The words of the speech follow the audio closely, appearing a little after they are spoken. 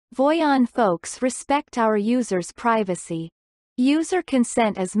Voyon folks respect our users' privacy. User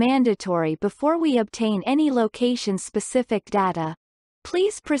consent is mandatory before we obtain any location-specific data.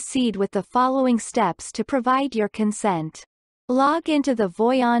 Please proceed with the following steps to provide your consent. Log into the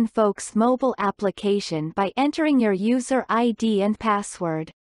Voyon folks mobile application by entering your user ID and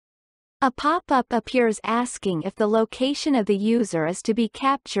password. A pop-up appears asking if the location of the user is to be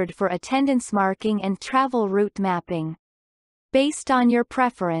captured for attendance marking and travel route mapping. Based on your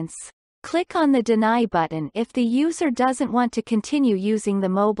preference, click on the Deny button if the user doesn't want to continue using the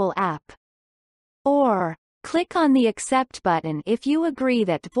mobile app. Or, click on the Accept button if you agree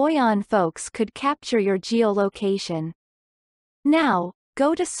that Voyon folks could capture your geolocation. Now,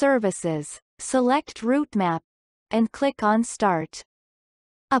 go to Services, select Route Map, and click on Start.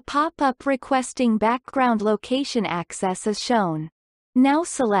 A pop-up requesting background location access is shown. Now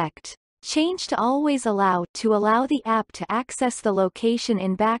select Change to Always Allow to allow the app to access the location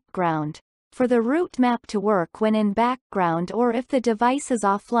in background, for the route map to work when in background or if the device is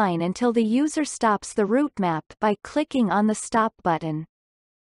offline until the user stops the route map by clicking on the Stop button.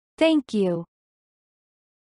 Thank you.